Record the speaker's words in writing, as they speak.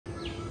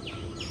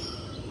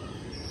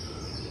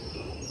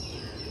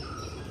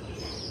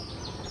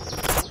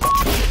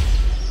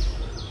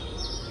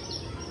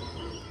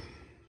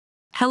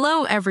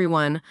Hello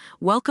everyone,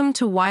 welcome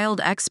to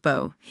Wild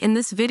Expo. In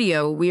this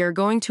video, we are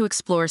going to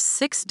explore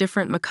 6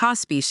 different macaw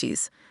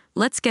species.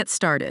 Let's get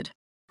started.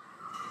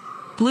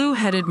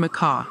 Blue-headed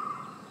macaw.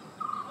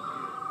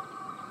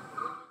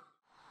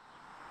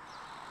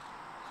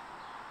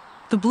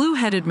 The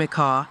blue-headed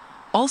macaw,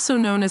 also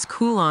known as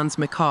Coulon's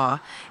macaw,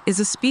 is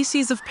a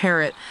species of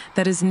parrot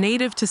that is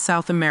native to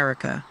South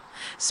America.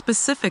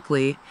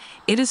 Specifically,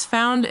 it is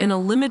found in a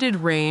limited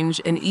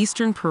range in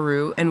eastern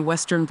Peru and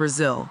western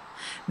Brazil.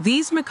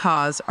 These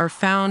macaws are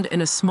found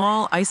in a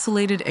small,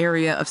 isolated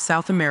area of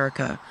South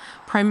America,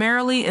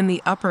 primarily in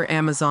the upper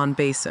Amazon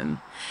basin.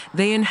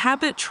 They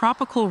inhabit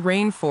tropical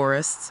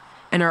rainforests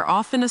and are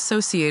often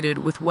associated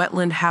with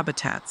wetland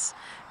habitats.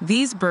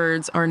 These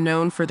birds are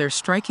known for their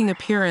striking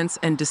appearance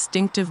and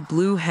distinctive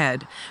blue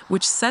head,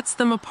 which sets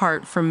them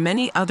apart from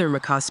many other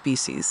macaw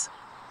species.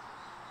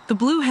 The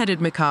blue-headed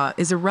macaw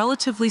is a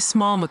relatively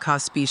small macaw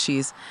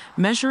species,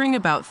 measuring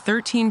about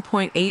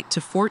 13.8 to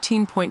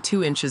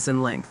 14.2 inches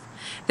in length.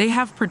 They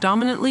have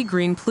predominantly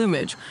green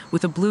plumage,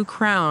 with a blue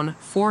crown,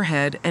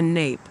 forehead, and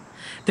nape.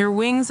 Their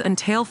wings and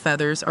tail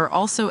feathers are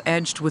also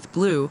edged with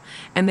blue,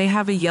 and they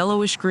have a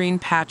yellowish-green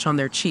patch on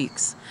their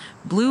cheeks.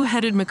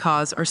 Blue-headed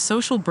macaws are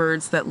social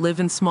birds that live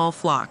in small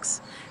flocks.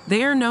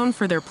 They are known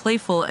for their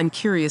playful and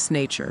curious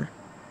nature.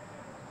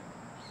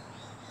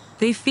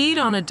 They feed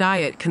on a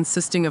diet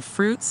consisting of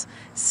fruits,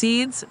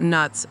 seeds,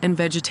 nuts, and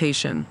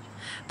vegetation.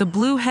 The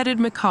blue-headed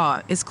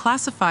macaw is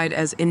classified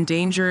as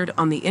endangered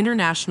on the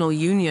International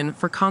Union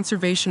for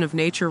Conservation of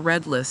Nature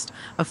Red List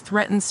of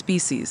threatened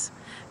species.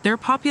 Their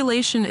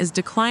population is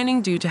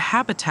declining due to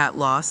habitat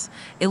loss,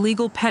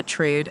 illegal pet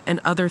trade, and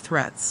other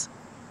threats.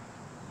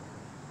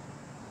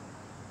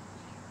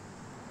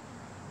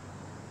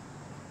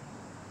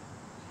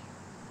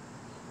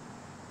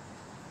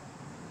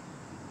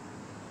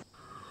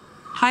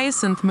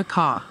 Hyacinth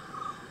macaw.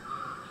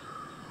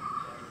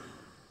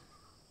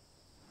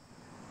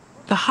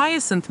 The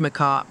hyacinth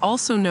macaw,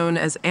 also known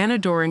as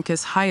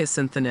Anodorhynchus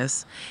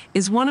hyacinthinus,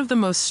 is one of the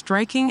most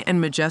striking and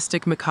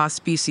majestic macaw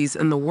species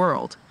in the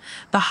world.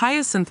 The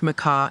hyacinth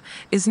macaw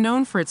is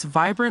known for its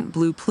vibrant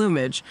blue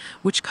plumage,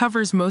 which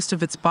covers most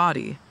of its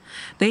body.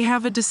 They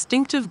have a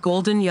distinctive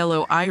golden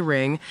yellow eye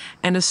ring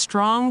and a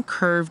strong,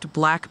 curved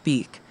black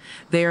beak.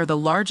 They are the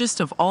largest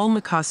of all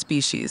macaw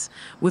species,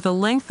 with a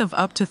length of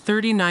up to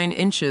 39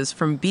 inches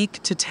from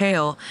beak to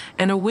tail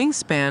and a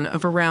wingspan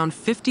of around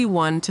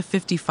 51 to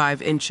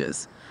 55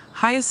 inches.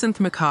 Hyacinth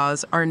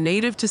macaws are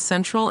native to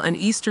Central and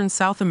Eastern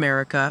South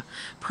America,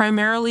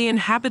 primarily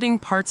inhabiting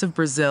parts of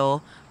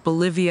Brazil,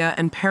 Bolivia,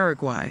 and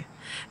Paraguay.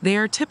 They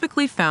are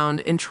typically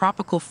found in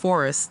tropical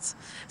forests,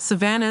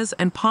 savannas,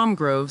 and palm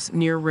groves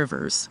near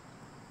rivers.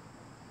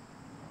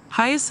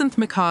 Hyacinth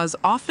macaws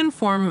often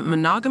form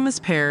monogamous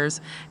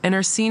pairs and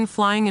are seen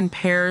flying in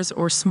pairs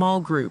or small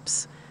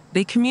groups.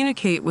 They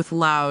communicate with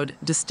loud,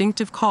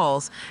 distinctive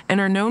calls and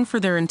are known for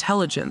their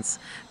intelligence.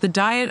 The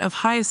diet of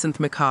hyacinth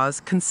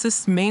macaws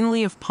consists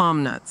mainly of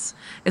palm nuts,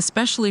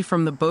 especially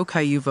from the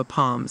bocayuva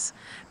palms.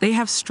 They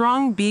have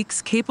strong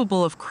beaks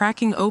capable of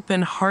cracking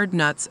open hard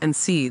nuts and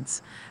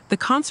seeds. The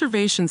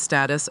conservation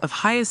status of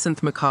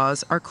hyacinth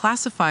macaws are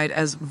classified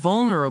as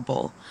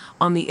vulnerable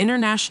on the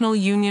International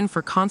Union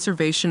for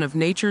Conservation of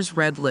Nature's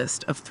Red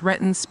List of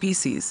threatened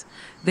species.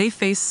 They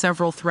face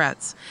several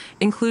threats,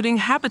 including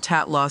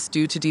habitat loss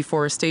due to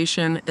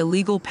deforestation,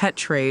 illegal pet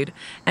trade,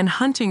 and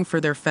hunting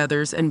for their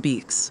feathers and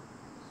beaks.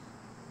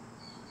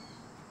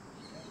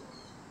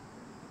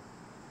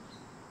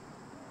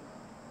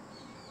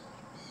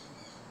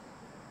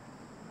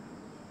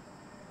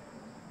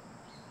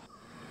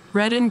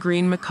 Red and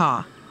green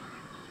macaw.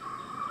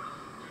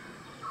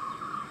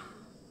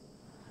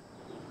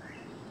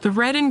 The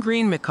red and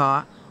green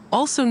macaw,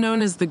 also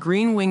known as the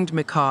green-winged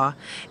macaw,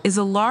 is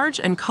a large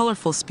and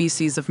colorful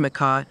species of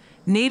macaw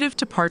native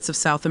to parts of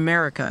South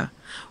America.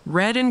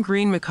 Red and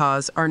green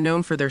macaws are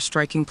known for their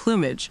striking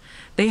plumage.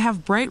 They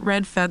have bright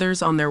red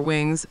feathers on their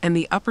wings and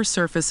the upper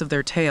surface of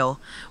their tail,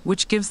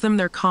 which gives them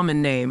their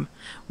common name.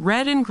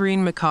 Red and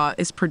green macaw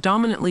is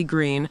predominantly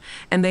green,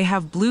 and they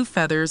have blue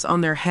feathers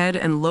on their head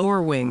and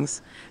lower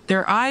wings.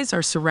 Their eyes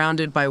are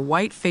surrounded by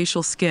white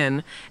facial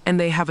skin, and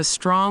they have a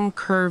strong,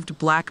 curved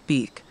black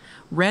beak.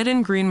 Red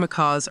and green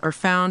macaws are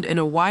found in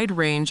a wide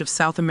range of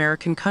South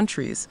American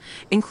countries,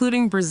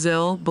 including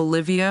Brazil,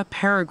 Bolivia,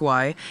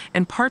 Paraguay,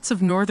 and parts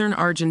of northern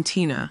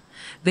Argentina.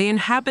 They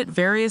inhabit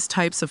various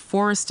types of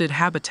forested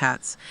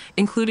habitats,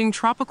 including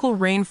tropical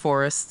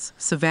rainforests,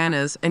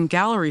 savannas, and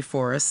gallery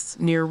forests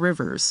near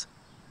rivers.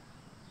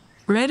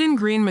 Red and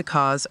green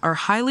macaws are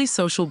highly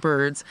social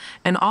birds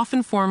and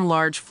often form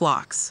large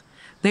flocks.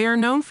 They are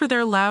known for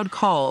their loud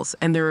calls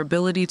and their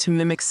ability to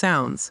mimic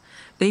sounds.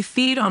 They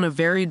feed on a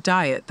varied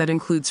diet that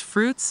includes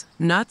fruits,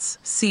 nuts,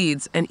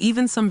 seeds, and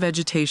even some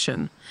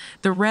vegetation.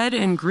 The red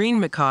and green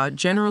macaw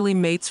generally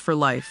mates for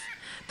life.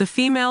 The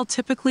female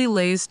typically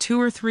lays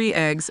 2 or 3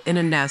 eggs in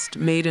a nest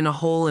made in a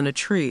hole in a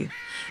tree.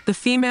 The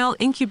female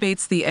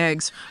incubates the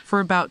eggs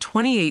for about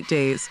 28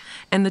 days,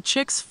 and the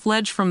chicks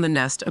fledge from the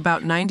nest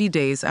about 90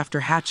 days after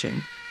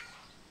hatching.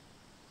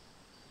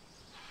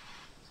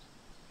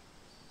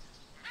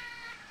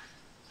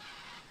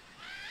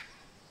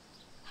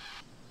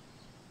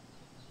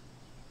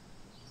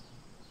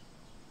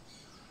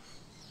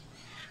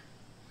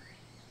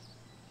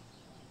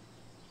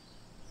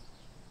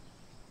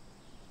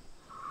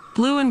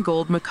 Blue and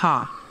gold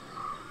macaw.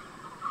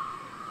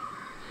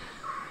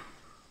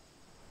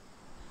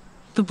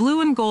 The blue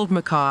and gold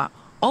macaw,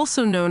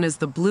 also known as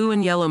the blue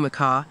and yellow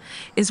macaw,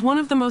 is one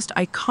of the most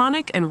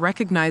iconic and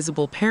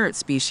recognizable parrot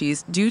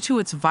species due to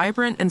its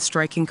vibrant and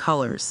striking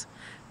colors.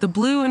 The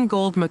blue and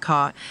gold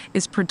macaw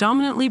is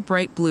predominantly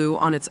bright blue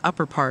on its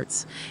upper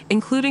parts,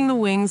 including the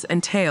wings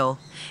and tail.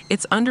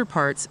 Its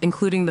underparts,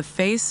 including the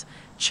face,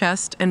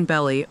 chest, and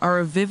belly, are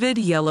a vivid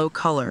yellow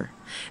color.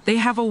 They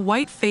have a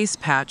white face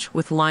patch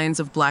with lines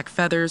of black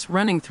feathers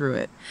running through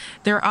it.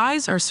 Their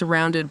eyes are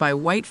surrounded by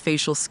white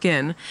facial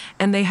skin,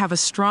 and they have a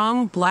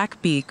strong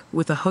black beak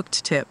with a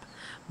hooked tip.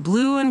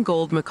 Blue and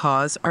gold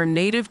macaws are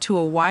native to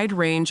a wide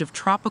range of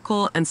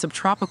tropical and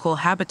subtropical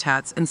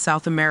habitats in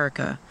South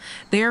America.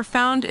 They are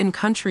found in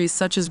countries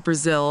such as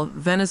Brazil,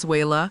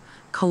 Venezuela,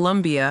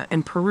 Colombia,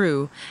 and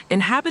Peru,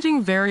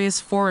 inhabiting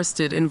various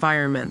forested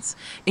environments,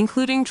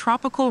 including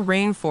tropical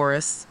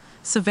rainforests,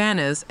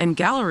 savannas, and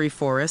gallery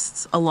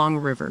forests along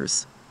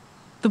rivers.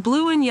 The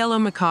blue and yellow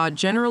macaw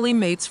generally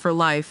mates for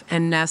life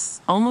and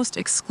nests almost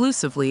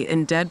exclusively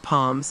in dead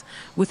palms,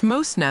 with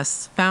most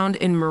nests found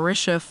in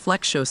Mauritia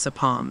flexuosa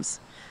palms.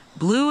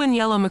 Blue and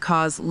yellow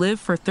macaws live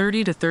for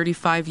 30 to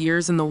 35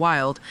 years in the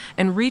wild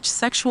and reach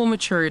sexual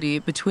maturity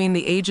between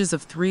the ages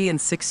of 3 and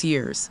 6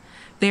 years.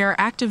 They are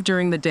active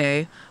during the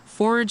day,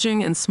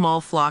 foraging in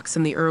small flocks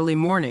in the early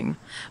morning.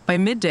 By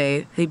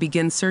midday, they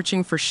begin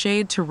searching for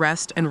shade to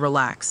rest and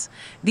relax.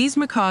 These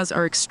macaws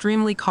are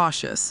extremely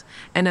cautious,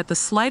 and at the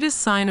slightest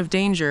sign of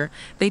danger,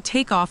 they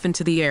take off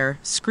into the air,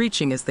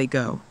 screeching as they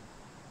go.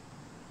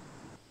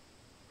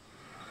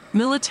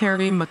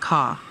 Military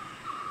macaw.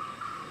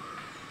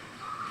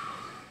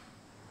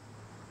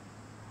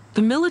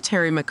 The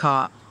military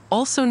macaw,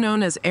 also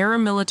known as Era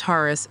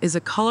militaris, is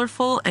a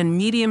colorful and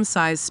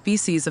medium-sized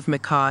species of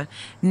macaw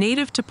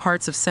native to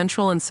parts of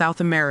Central and South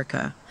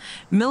America.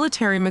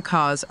 Military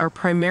macaws are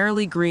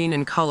primarily green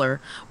in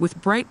color,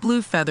 with bright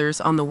blue feathers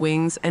on the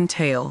wings and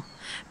tail.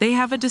 They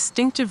have a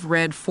distinctive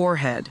red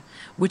forehead,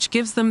 which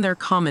gives them their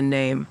common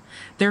name.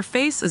 Their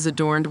face is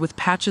adorned with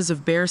patches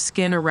of bare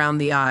skin around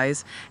the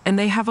eyes, and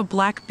they have a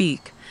black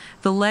beak.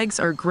 The legs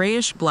are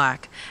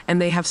grayish-black,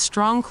 and they have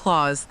strong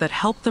claws that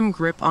help them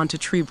grip onto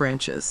tree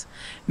branches.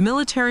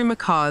 Military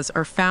macaws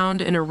are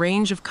found in a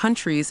range of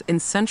countries in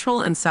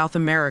Central and South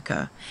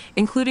America,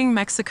 including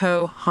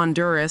Mexico,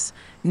 Honduras,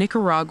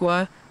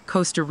 Nicaragua,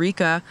 Costa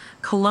Rica,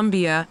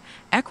 Colombia,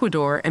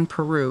 Ecuador, and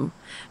Peru.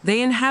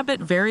 They inhabit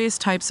various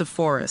types of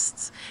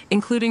forests,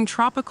 including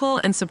tropical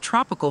and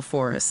subtropical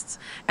forests,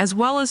 as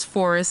well as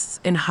forests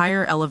in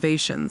higher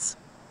elevations.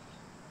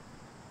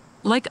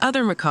 Like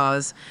other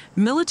macaws,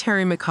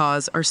 military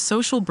macaws are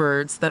social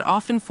birds that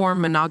often form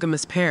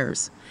monogamous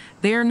pairs.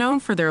 They are known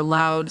for their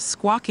loud,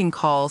 squawking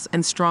calls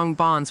and strong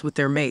bonds with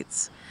their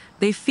mates.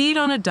 They feed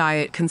on a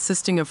diet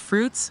consisting of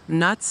fruits,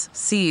 nuts,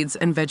 seeds,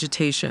 and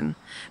vegetation.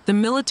 The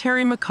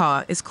military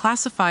macaw is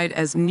classified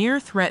as near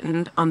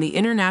threatened on the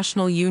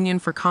International Union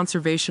for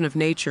Conservation of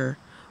Nature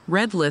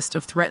Red List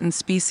of Threatened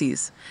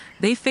Species.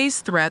 They face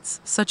threats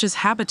such as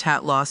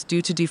habitat loss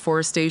due to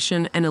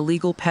deforestation and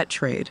illegal pet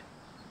trade.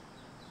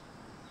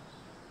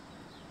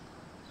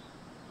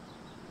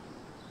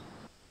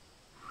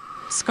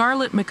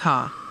 Scarlet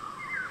macaw.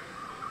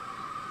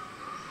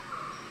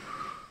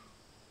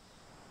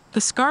 The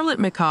scarlet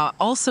macaw,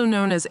 also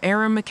known as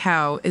Era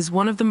macaw, is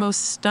one of the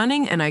most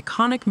stunning and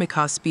iconic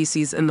macaw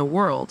species in the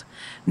world.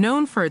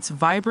 Known for its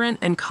vibrant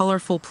and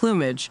colorful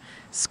plumage,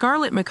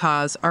 scarlet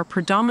macaws are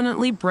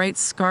predominantly bright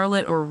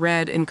scarlet or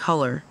red in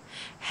color,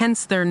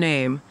 hence their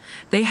name.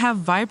 They have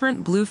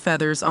vibrant blue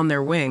feathers on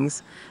their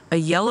wings, a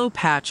yellow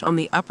patch on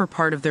the upper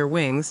part of their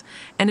wings,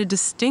 and a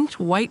distinct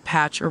white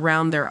patch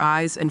around their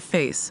eyes and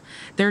face.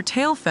 Their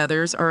tail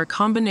feathers are a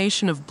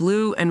combination of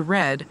blue and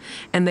red,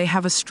 and they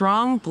have a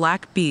strong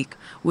black beak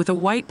with a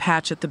white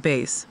patch at the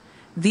base.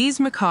 These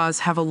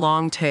macaws have a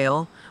long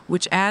tail,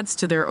 which adds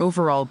to their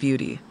overall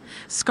beauty.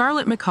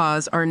 Scarlet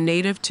macaws are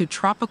native to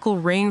tropical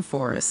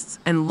rainforests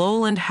and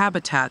lowland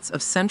habitats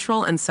of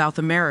Central and South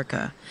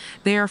America.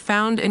 They are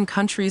found in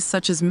countries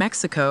such as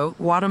Mexico,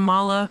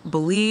 Guatemala,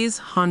 Belize,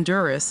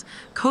 Honduras,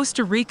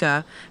 Costa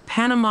Rica,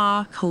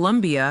 Panama,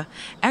 Colombia,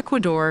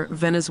 Ecuador,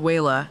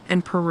 Venezuela,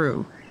 and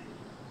Peru.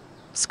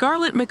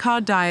 Scarlet macaw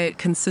diet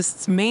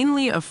consists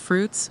mainly of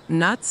fruits,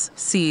 nuts,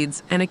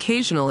 seeds, and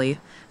occasionally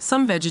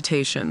some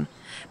vegetation.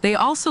 They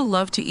also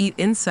love to eat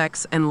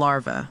insects and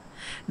larvae.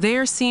 They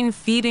are seen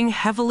feeding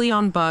heavily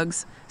on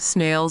bugs,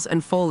 snails,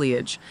 and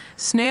foliage.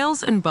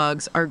 Snails and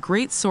bugs are a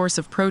great source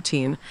of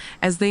protein,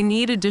 as they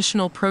need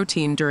additional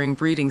protein during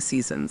breeding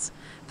seasons.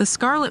 The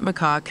scarlet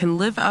macaw can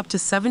live up to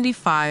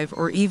 75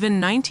 or even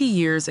 90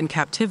 years in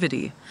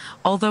captivity,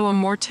 although a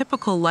more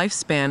typical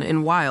lifespan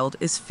in wild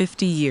is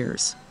 50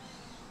 years.